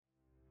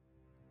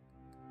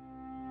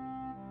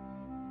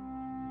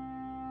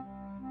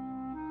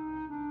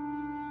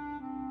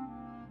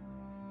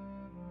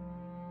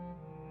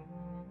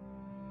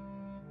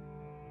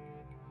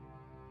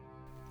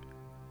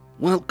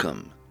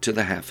Welcome to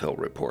the Half Hill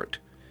Report.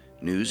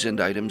 News and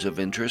items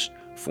of interest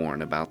for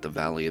and about the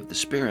Valley of the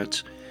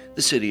Spirits,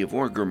 the city of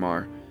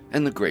Orgrimmar,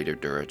 and the greater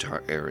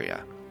Durotar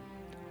area.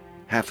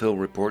 Half Hill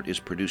Report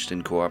is produced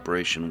in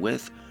cooperation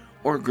with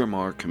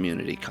Orgrimmar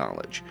Community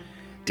College,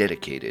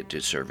 dedicated to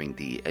serving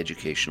the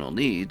educational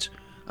needs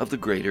of the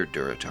greater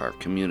Durotar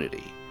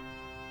community.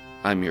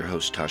 I'm your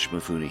host, Tosh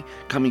Mifune,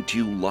 coming to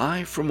you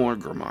live from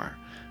Orgrimmar,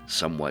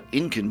 somewhat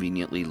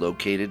inconveniently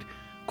located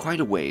quite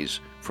a ways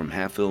from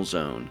Half Hill's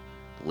own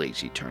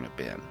Lazy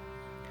Turnip Inn.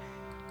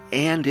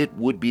 And it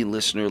would be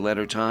listener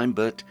letter time,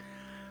 but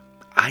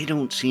I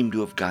don't seem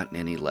to have gotten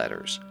any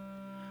letters.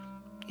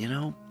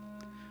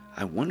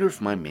 I wonder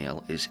if my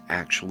mail is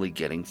actually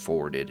getting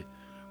forwarded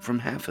from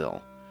Half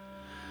Hill.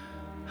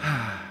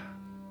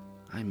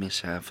 I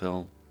miss Half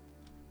Hill.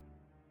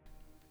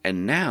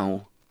 And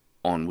now,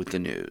 on with the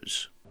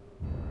news.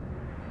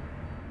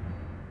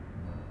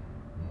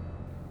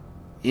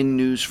 In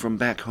news from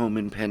back home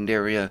in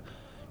Pandaria,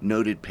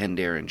 noted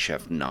Pandaren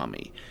chef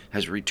Nami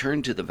has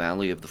returned to the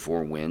Valley of the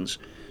Four Winds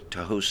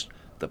to host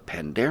the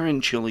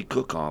Pandaren Chili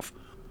Cook-Off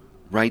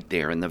right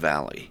there in the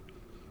valley.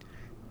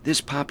 This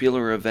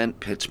popular event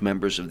pits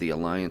members of the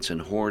Alliance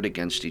and Horde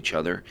against each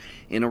other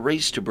in a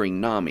race to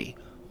bring Nami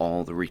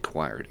all the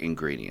required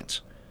ingredients.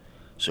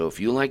 So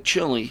if you like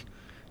chili,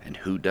 and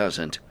who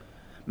doesn't,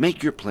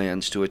 make your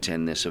plans to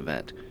attend this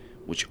event,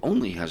 which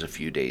only has a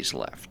few days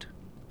left.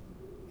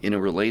 In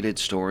a related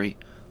story,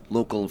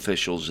 local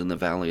officials in the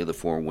Valley of the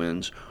Four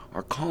Winds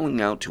are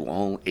calling out to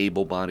all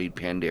able-bodied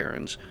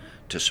Pandarens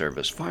to serve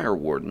as fire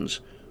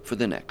wardens for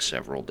the next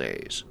several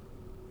days.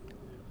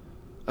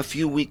 A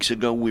few weeks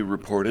ago, we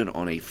reported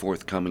on a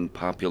forthcoming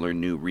popular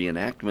new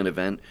reenactment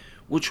event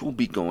which will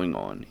be going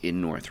on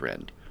in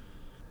Northrend.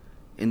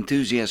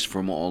 Enthusiasts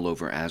from all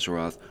over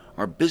Azeroth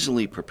are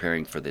busily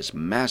preparing for this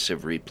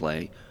massive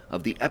replay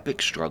of the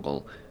epic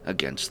struggle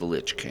against the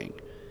Lich King.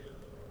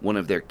 One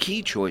of their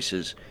key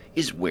choices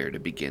is where to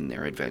begin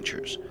their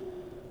adventures.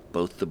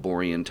 Both the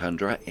Borean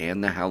Tundra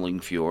and the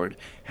Howling Fjord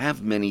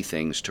have many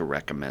things to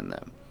recommend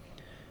them.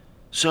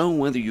 So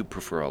whether you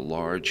prefer a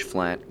large,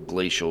 flat,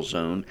 glacial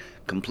zone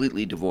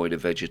completely devoid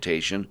of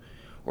vegetation,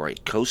 or a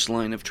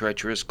coastline of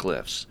treacherous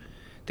cliffs,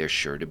 there's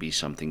sure to be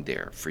something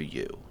there for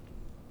you.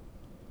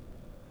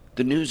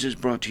 The news is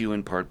brought to you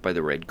in part by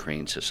the Red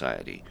Crane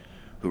Society,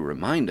 who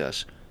remind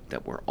us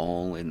that we're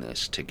all in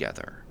this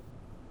together.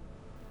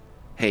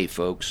 Hey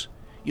folks,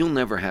 you'll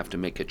never have to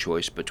make a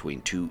choice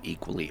between two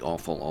equally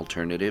awful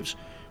alternatives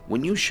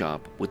when you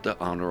shop with the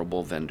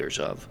honorable vendors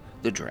of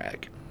the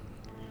Drag.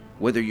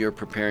 Whether you're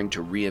preparing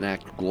to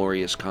reenact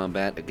glorious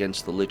combat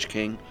against the Lich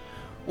King,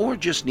 or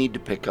just need to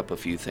pick up a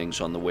few things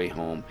on the way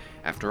home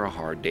after a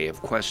hard day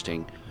of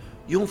questing,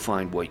 you'll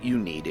find what you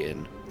need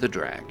in the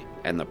Drag.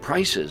 And the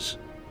prices,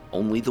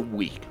 only the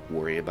weak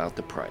worry about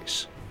the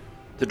price.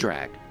 The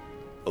Drag,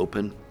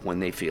 open when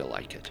they feel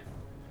like it.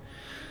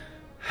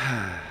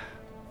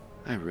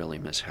 I really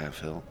miss Half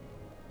Hill.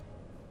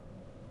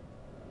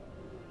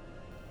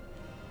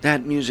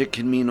 That music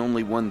can mean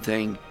only one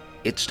thing.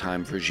 It's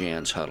time for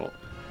Jan's Huddle,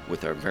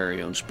 with our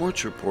very own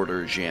sports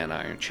reporter, Jan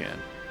Ironchan.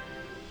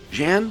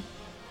 Jan,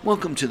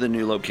 welcome to the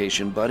new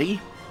location, buddy.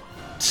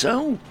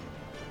 So,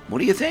 what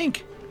do you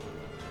think?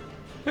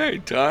 Hey,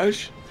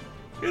 Tosh.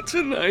 It's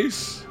a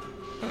nice,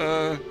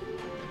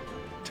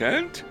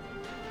 tent?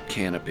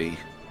 Canopy.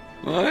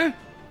 What?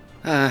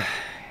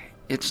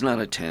 It's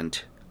not a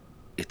tent.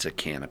 It's a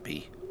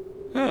canopy.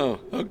 Oh,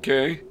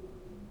 okay.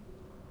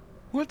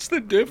 What's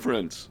the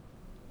difference?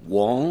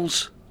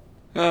 Walls?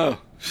 Oh,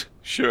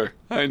 sure,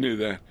 I knew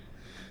that.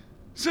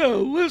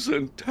 So,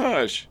 listen,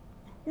 Tosh,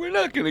 we're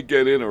not going to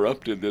get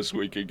interrupted this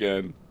week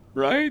again,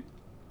 right?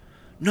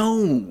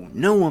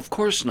 No, of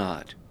course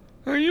not.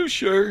 Are you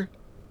sure?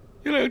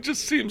 It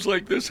just seems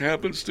like this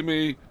happens to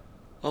me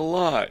a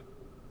lot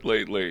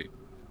lately.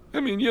 I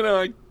mean,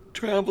 I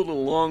traveled a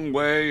long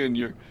way and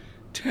your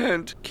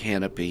tent...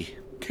 Canopy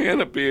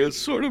is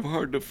sort of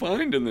hard to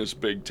find in this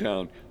big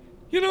town.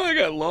 I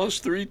got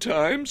lost 3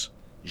 times.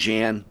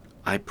 Jan,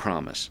 I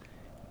promise.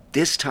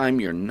 This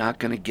time you're not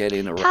going to get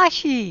interrupted.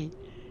 Tashi!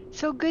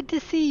 So good to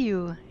see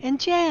you.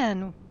 And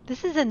Jan,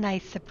 this is a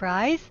nice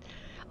surprise.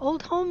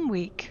 Old Home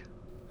Week.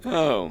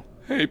 Oh,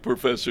 hey,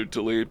 Professor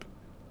Talib.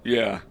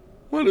 Yeah,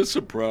 what a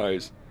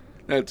surprise.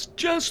 That's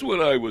just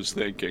what I was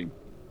thinking.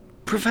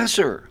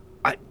 Professor,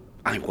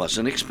 I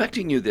wasn't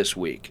expecting you this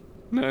week.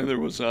 Neither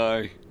was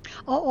I.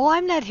 Oh,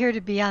 I'm not here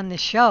to be on the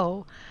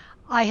show.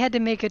 I had to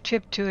make a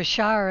trip to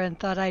Ashara and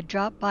thought I'd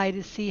drop by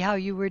to see how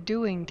you were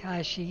doing,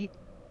 Tashi.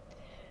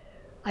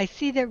 I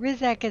see that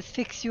Rizak has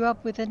fixed you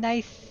up with a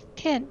nice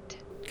tent.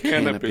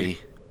 Canopy.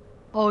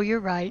 Oh, you're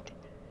right.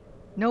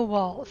 No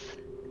walls.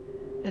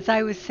 As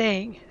I was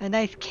saying, a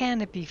nice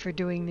canopy for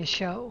doing the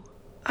show.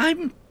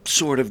 I'm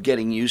sort of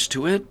getting used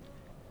to it.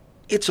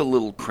 It's a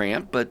little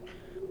cramped, but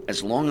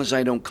as long as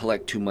I don't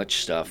collect too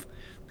much stuff,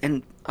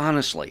 and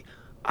honestly,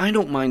 I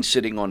don't mind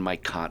sitting on my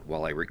cot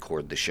while I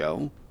record the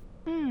show.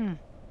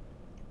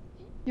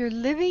 You're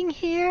living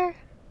here?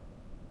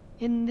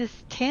 In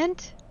this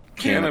tent?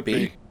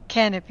 Canopy.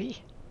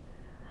 Canopy.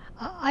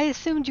 I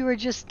assumed you were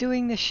just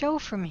doing the show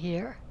from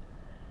here.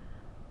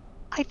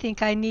 I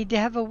think I need to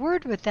have a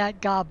word with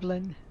that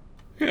goblin.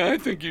 Yeah, I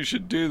think you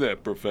should do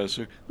that,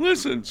 Professor.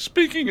 Listen,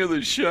 speaking of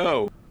the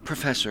show.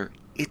 Professor,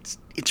 it's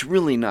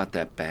really not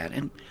that bad,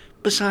 and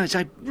besides,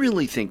 I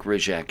really think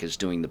Rizak is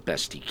doing the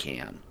best he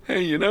can.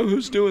 Hey, you know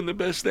who's doing the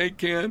best they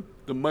can?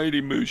 The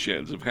mighty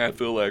Mooshans of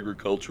Halfhill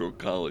Agricultural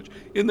College.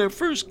 In their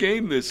first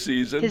game this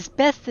season. His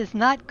best is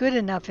not good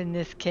enough in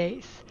this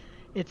case.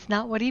 It's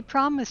not what he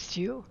promised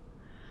you.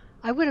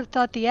 I would have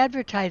thought the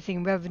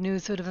advertising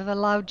revenues would have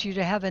allowed you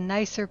to have a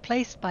nicer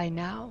place by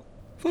now.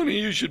 Funny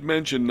you should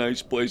mention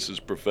nice places,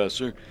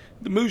 Professor.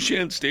 The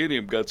Mooshan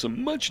Stadium got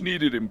some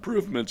much-needed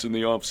improvements in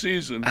the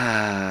off-season.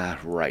 Ah,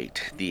 right,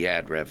 the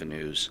ad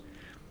revenues.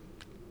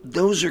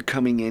 Those are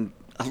coming in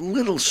a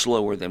little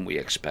slower than we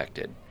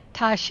expected.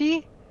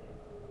 Tashi,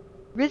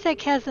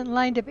 Rizek hasn't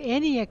lined up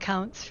any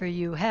accounts for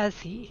you, has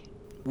he?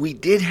 We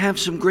did have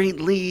some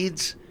great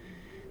leads,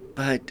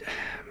 but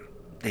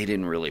they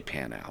didn't really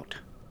pan out.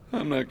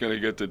 I'm not going to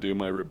get to do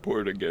my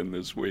report again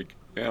this week,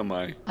 am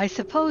I? I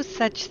suppose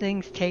such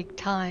things take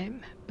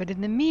time, but in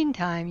the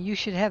meantime you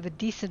should have a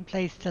decent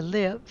place to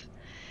live,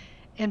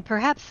 and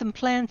perhaps some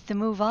plans to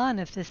move on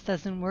if this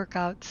doesn't work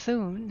out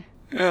soon.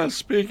 Yeah,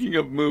 speaking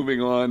of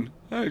moving on,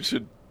 I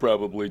should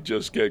probably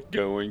just get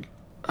going.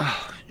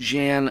 Oh,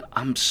 Jan,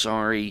 I'm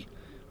sorry.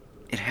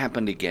 It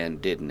happened again,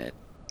 didn't it?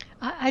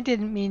 I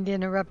didn't mean to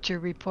interrupt your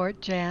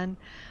report, Jan.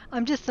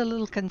 I'm just a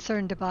little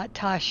concerned about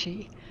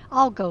Tashi.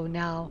 I'll go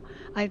now.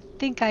 I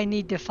think I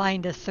need to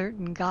find a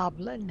certain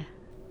goblin.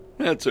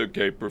 That's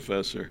okay,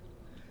 Professor.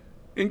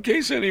 In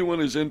case anyone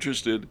is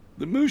interested,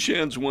 the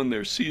Mooshans won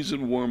their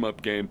season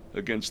warm-up game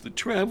against the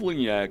Traveling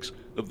Yaks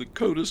of the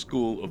Coda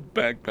School of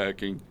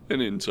Backpacking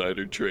and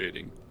Insider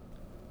Trading.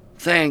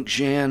 Thanks,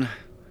 Jan.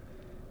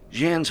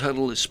 Jan's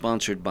Huddle is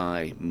sponsored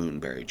by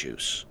Moonberry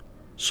Juice.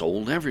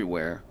 Sold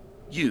everywhere,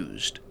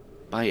 used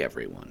by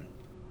everyone.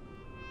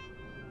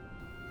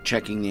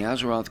 Checking the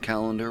Azeroth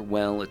calendar,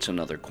 well, it's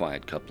another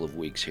quiet couple of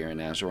weeks here in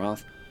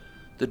Azeroth.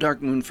 The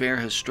Dark Moon Fair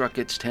has struck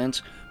its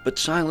tents, but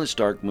Silas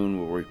Darkmoon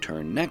will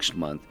return next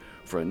month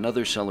for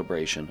another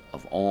celebration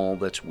of all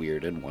that's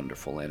weird and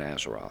wonderful in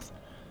Azeroth.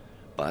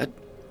 But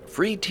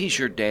Free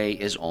T-Shirt Day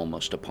is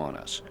almost upon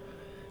us.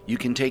 You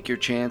can take your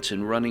chance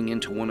in running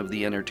into one of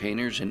the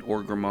entertainers in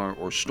Orgrimmar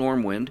or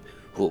Stormwind,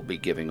 who will be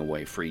giving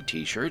away free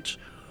T-shirts,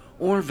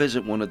 or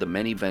visit one of the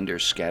many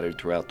vendors scattered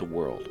throughout the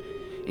world,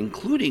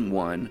 including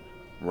one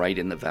right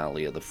in the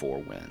Valley of the Four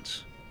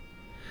Winds.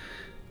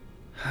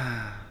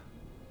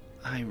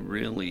 I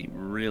really,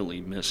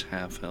 really miss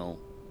Halfhill.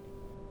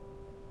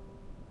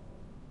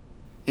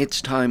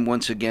 It's time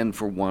once again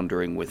for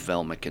Wandering with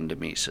Velmic and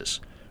Demesis,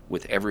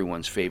 with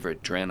everyone's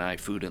favorite Draenei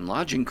food and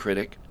lodging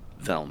critic,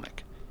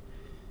 Velmic.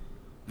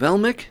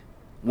 Velmic,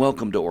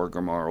 welcome to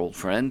Orgrimmar, old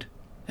friend.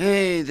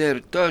 Hey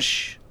there,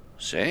 Tush.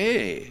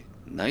 Say,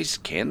 nice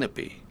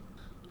canopy.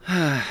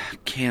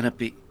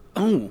 Canopy.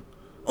 Oh,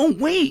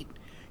 wait.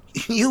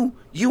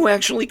 You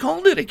actually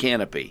called it a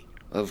canopy.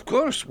 Of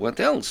course, what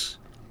else?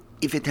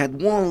 If it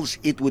had walls,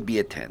 it would be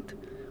a tent.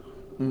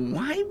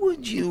 Why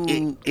would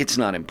you... It's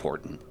not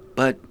important,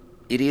 but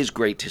it is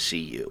great to see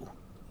you.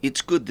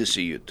 It's good to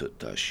see you,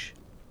 Tutush.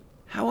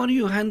 How are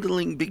you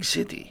handling Big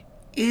City?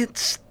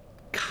 It's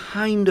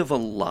kind of a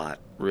lot,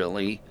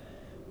 really,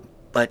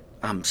 but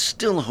I'm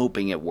still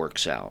hoping it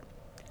works out.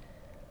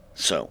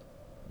 So,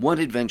 what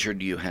adventure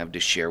do you have to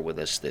share with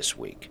us this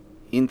week?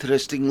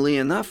 Interestingly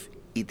enough,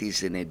 it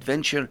is an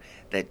adventure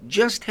that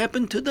just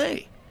happened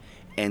today,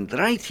 and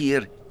right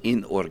here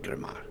in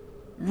Orgrimmar.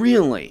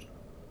 Really?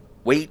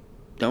 Wait,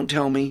 don't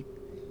tell me.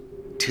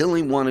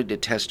 Tilly wanted to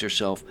test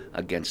herself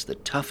against the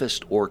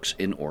toughest orcs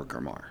in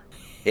Orgrimmar.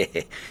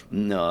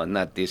 No,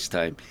 not this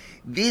time.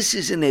 This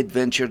is an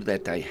adventure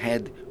that I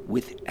had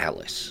with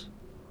Alice.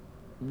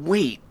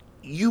 Wait,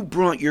 you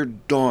brought your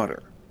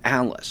daughter,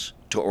 Alice,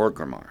 to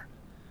Orgrimmar.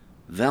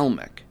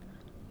 Velmic,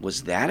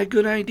 was that a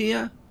good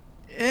idea?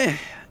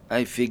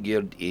 I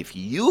figured if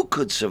you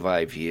could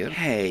survive here...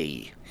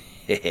 Hey,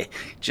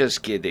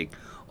 just kidding.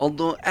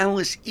 Although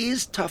Alice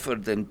is tougher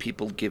than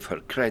people give her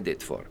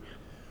credit for.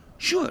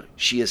 Sure,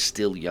 she is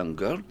still a young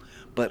girl,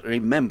 but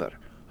remember,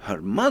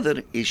 her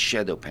mother is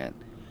Shadowpan.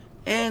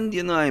 And,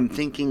 I'm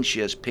thinking she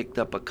has picked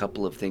up a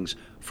couple of things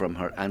from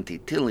her Auntie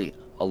Tilly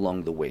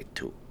along the way,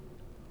 too.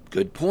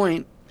 Good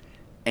point.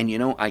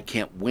 And, I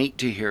can't wait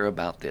to hear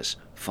about this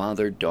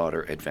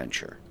father-daughter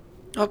adventure.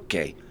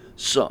 Okay,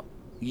 so,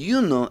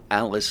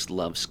 Alice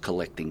loves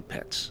collecting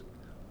pets.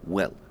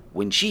 Well,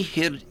 when she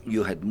heard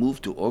you had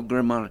moved to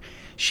Orgrimmar,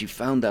 she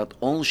found out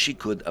all she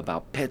could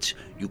about pets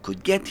you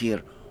could get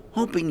here,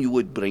 hoping you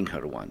would bring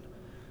her one.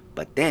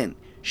 But then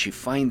she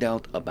found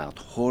out about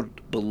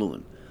Horde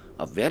Balloon,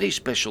 a very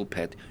special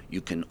pet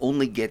you can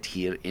only get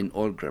here in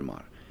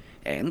Orgrimmar.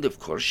 And of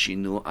course she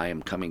knew I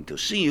am coming to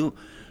see you,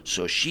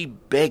 so she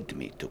begged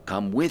me to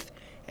come with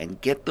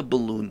and get the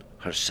balloon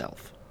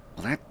herself.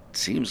 Well, that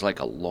seems like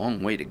a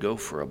long way to go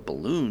for a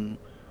balloon.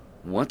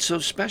 What's so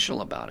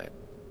special about it?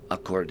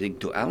 According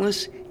to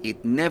Alice,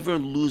 it never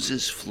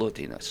loses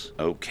floatiness.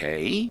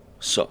 Okay.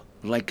 So,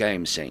 like I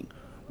am saying,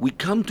 we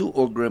come to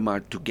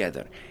Orgrimmar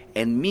together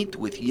and meet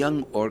with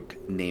young orc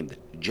named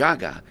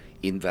Jaga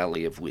in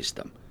Valley of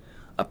Wisdom.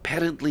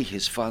 Apparently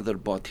his father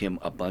bought him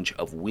a bunch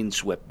of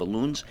windswept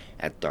balloons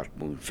at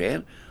Darkmoon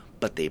Fair,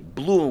 but they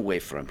blew away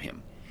from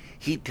him.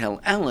 He tell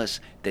Alice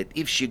that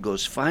if she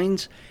goes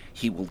finds,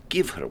 he will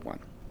give her one.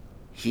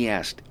 He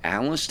asked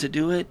Alice to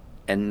do it,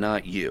 and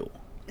not you.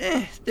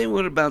 They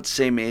were about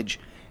same age,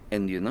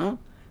 and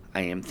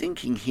I am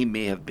thinking he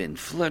may have been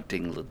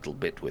flirting a little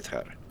bit with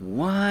her.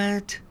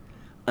 What?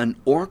 An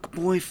orc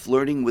boy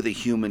flirting with a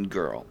human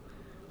girl?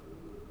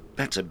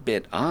 That's a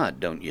bit odd,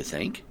 don't you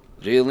think?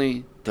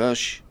 Really,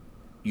 Tush?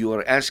 You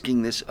are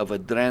asking this of a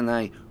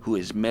Draenei who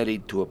is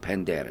married to a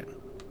Pandaren.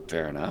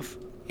 Fair enough.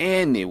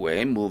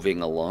 Anyway,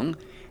 moving along,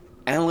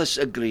 Alice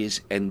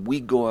agrees and we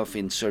go off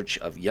in search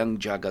of young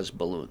Jaga's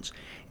balloons.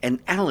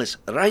 And Alice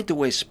right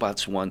away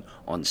spots one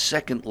on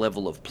second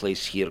level of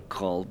place here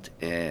called,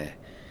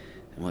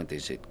 what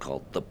is it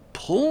called? The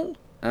pull?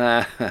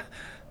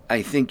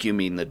 I think you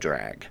mean the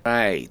drag.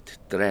 Right,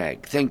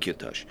 drag. Thank you,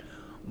 Tush.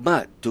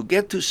 But to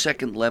get to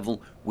second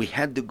level, we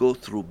had to go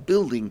through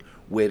building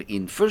where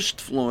in first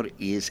floor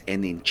is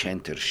an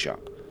enchanter's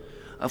shop.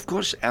 Of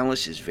course,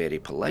 Alice is very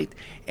polite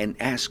and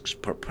asks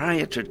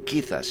proprietor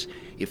Kithas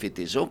if it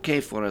is okay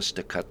for us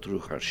to cut through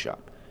her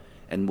shop.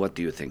 And what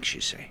do you think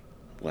she say?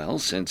 Well,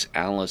 since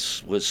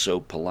Alice was so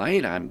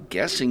polite, I'm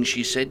guessing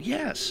she said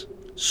yes.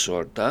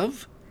 Sort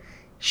of.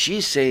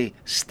 She say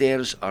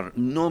stairs are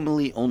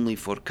normally only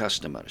for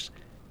customers.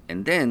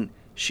 And then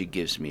she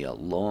gives me a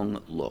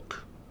long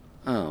look.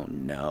 Oh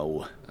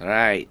no.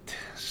 Right.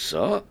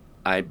 So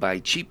I buy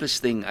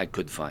cheapest thing I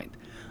could find.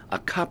 A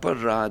copper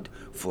rod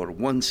for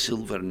 1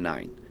 silver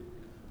 9.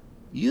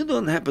 You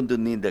don't happen to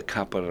need a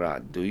copper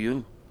rod, do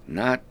you?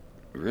 Not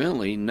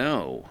really,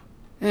 no.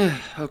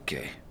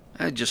 Okay.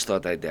 I just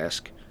thought I'd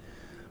ask.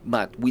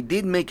 But we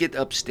did make it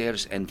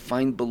upstairs and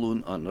find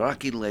balloon on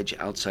rocky ledge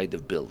outside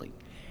of building.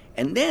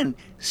 And then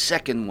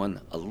second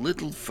one a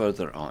little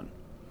further on.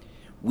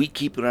 We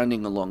keep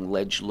running along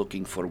ledge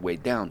looking for way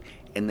down,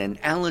 and then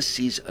Alice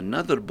sees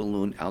another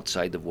balloon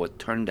outside of what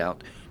turned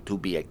out to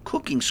be a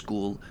cooking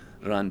school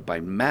run by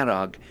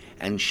Marog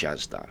and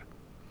Shazdar.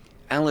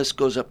 Alice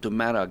goes up to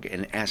Marog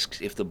and asks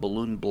if the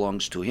balloon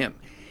belongs to him,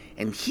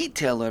 and he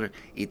tell her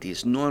it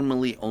is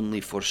normally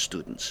only for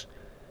students.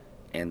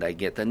 And I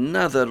get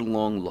another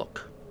long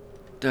look.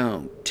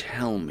 Don't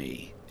tell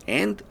me.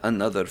 And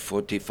another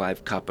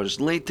 45 coppers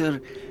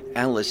later,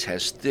 Alice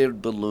has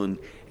third balloon,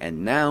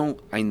 and now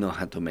I know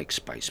how to make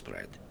spice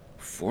bread.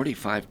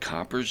 45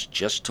 coppers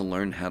just to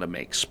learn how to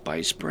make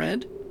spice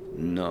bread?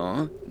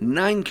 No,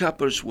 9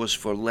 coppers was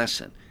for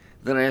lesson.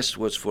 The rest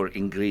was for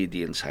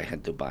ingredients I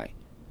had to buy.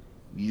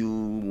 You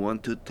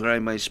want to try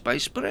my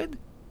spice bread?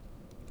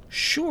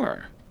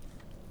 Sure.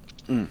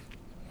 Hey,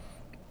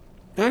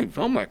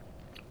 Velmek.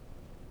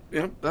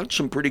 Yeah, that's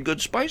some pretty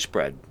good spice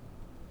bread.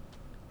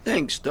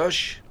 Thanks,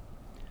 Dush.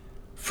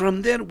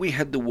 From there we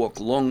had to walk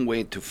long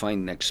way to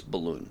find next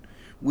balloon,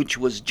 which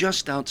was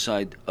just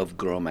outside of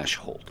Gromash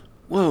Hold.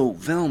 Whoa,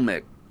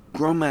 Velmek,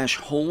 Gromash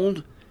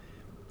Hold?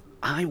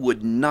 I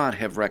would not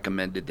have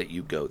recommended that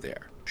you go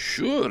there.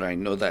 Sure, I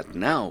know that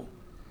now.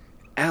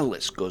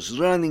 Alice goes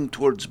running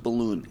towards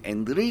balloon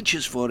and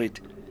reaches for it.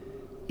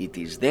 It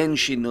is then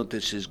she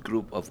notices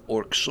group of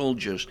orc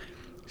soldiers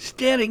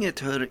staring at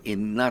her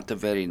in not a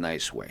very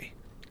nice way.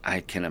 I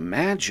can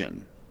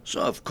imagine.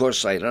 So of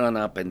course I run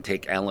up and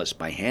take Alice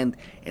by hand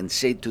and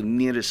say to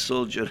nearest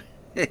soldier,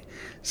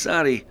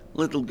 sorry,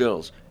 little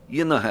girls,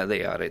 you know how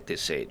they are at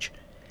this age.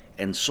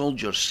 And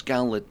soldiers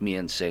scowl at me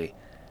and say,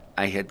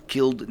 I had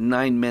killed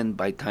 9 men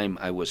by time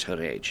I was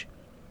her age.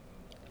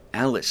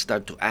 Alice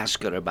start to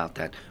ask her about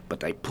that,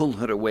 but I pull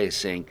her away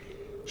saying,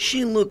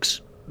 she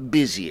looks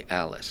busy,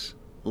 Alice.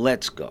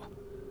 Let's go.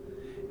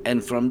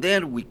 And from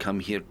there we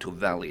come here to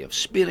Valley of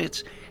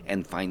Spirits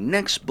and find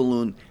next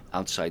balloon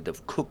outside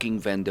of cooking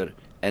vendor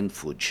and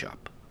food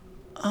shop.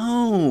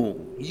 Oh,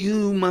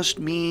 you must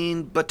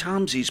mean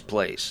Batamzi's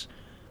place.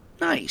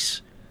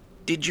 Nice.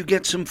 Did you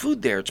get some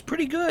food there? It's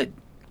pretty good.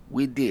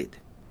 We did.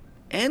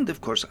 And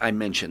of course I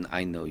mentioned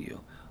I know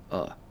you.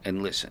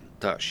 And listen,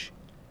 Tush,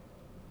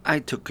 I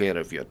took care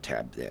of your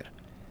tab there.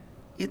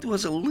 It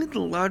was a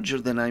little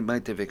larger than I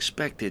might have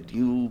expected.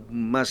 You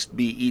must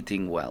be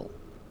eating well.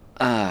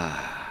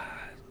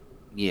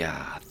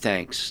 Yeah,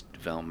 thanks,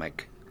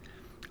 Velmek.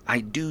 I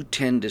do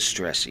tend to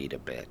stress eat a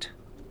bit.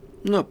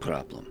 No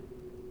problem.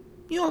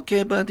 You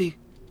okay, buddy?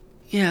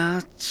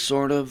 Yeah,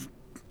 sort of.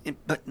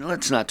 But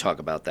let's not talk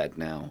about that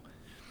now.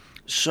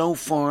 So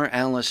far,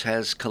 Alice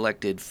has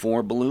collected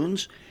 4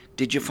 balloons.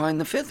 Did you find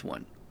the 5th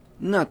one?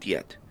 Not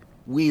yet.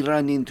 We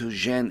ran into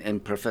Jean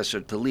and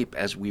Professor Talip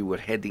as we were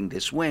heading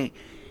this way,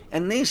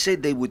 and they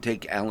said they would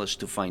take Alice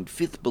to find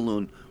 5th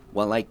balloon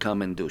while I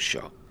come and do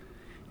show.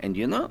 And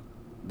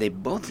they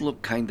both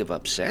look kind of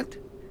upset.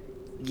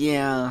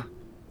 Yeah,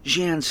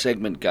 Jean's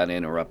segment got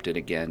interrupted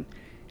again,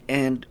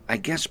 and I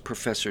guess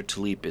Professor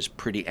Talip is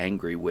pretty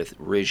angry with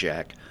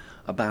Rizak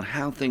about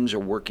how things are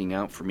working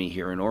out for me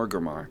here in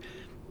Orgrimmar.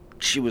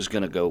 she was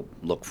going to go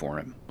look for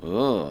him.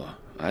 Oh,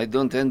 I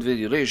don't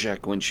envy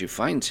Rezak when she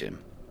finds him.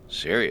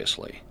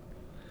 Seriously.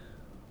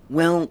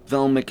 Well,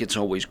 Velmic, it's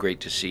always great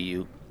to see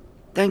you.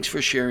 Thanks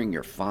for sharing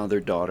your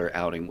father-daughter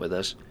outing with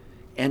us.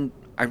 And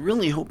I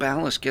really hope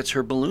Alice gets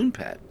her balloon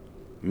pet.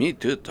 Me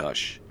too,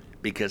 Tosh.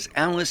 Because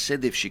Alice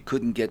said if she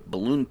couldn't get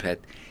balloon pet,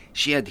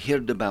 she had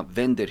heard about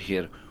vendor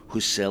here who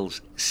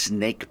sells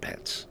snake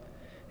pets.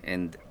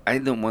 And I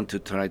don't want to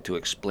try to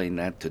explain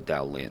that to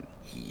Dowlin.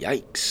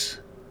 Yikes.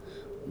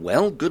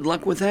 Well, good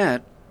luck with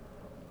that.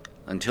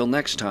 Until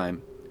next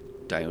time,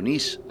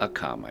 Dionys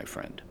Aka, my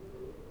friend.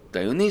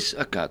 Dionys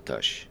Aka,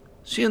 Tosh.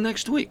 See you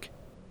next week.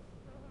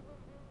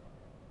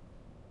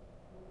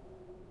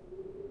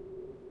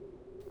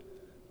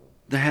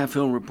 The Half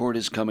Hill Report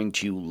is coming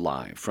to you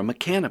live from a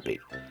canopy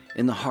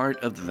in the heart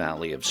of the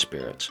Valley of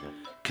Spirits,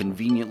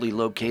 conveniently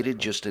located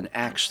just an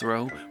axe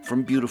throw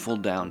from beautiful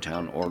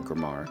downtown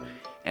Orgrimmar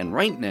and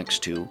right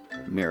next to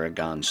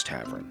Miragon's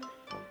Tavern.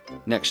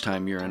 Next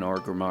time you're in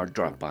Orgrimmar,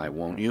 drop by,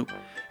 won't you?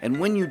 And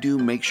when you do,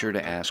 make sure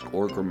to ask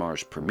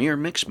Orgrimmar's premier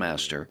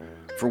mixmaster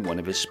for one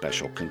of his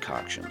special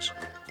concoctions.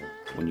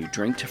 When you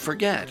drink to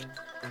forget,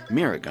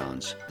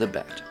 Miragon's the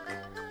bet.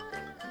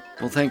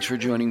 Well, thanks for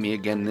joining me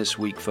again this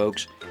week,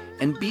 folks.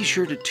 And be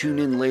sure to tune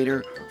in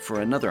later for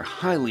another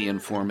highly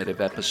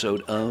informative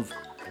episode of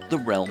the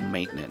Realm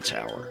Maintenance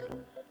Hour.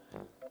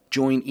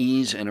 Join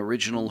Ease and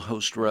original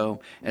host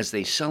Row as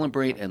they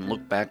celebrate and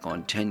look back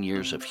on 10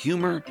 years of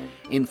humor,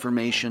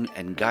 information,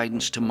 and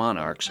guidance to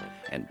monarchs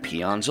and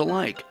peons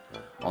alike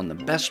on the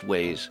best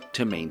ways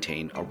to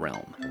maintain a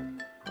realm.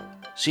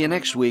 See you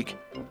next week,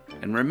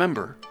 and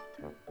remember,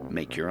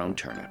 make your own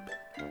turnip.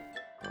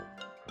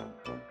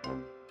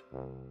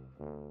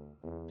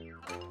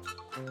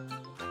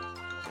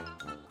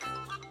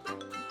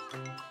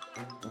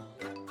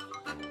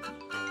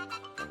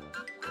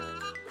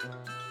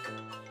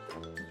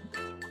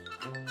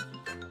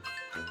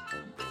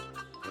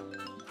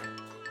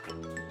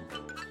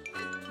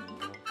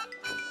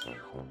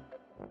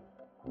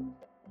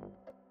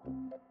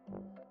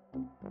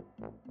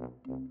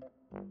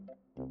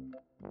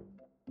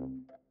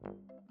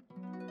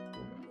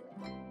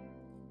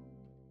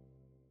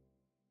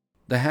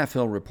 The Half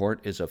Hill Report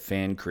is a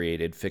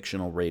fan-created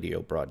fictional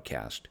radio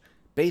broadcast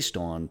based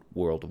on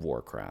World of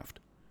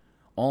Warcraft.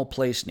 All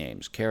place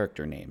names,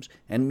 character names,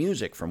 and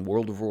music from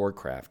World of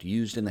Warcraft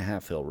used in the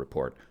Half Hill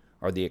Report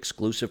are the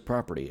exclusive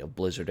property of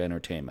Blizzard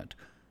Entertainment.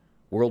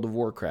 World of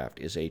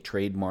Warcraft is a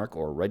trademark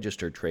or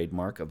registered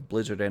trademark of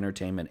Blizzard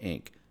Entertainment,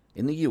 Inc.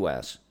 in the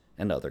U.S.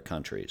 and other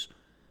countries.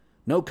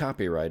 No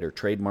copyright or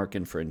trademark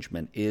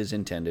infringement is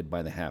intended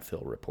by the Half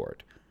Hill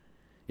Report.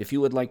 If you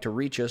would like to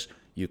reach us,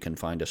 you can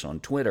find us on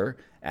Twitter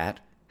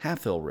at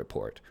Half Hill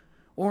Report,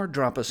 or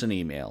drop us an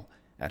email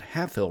at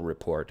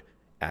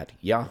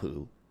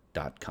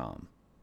halfhillreport@yahoo.com.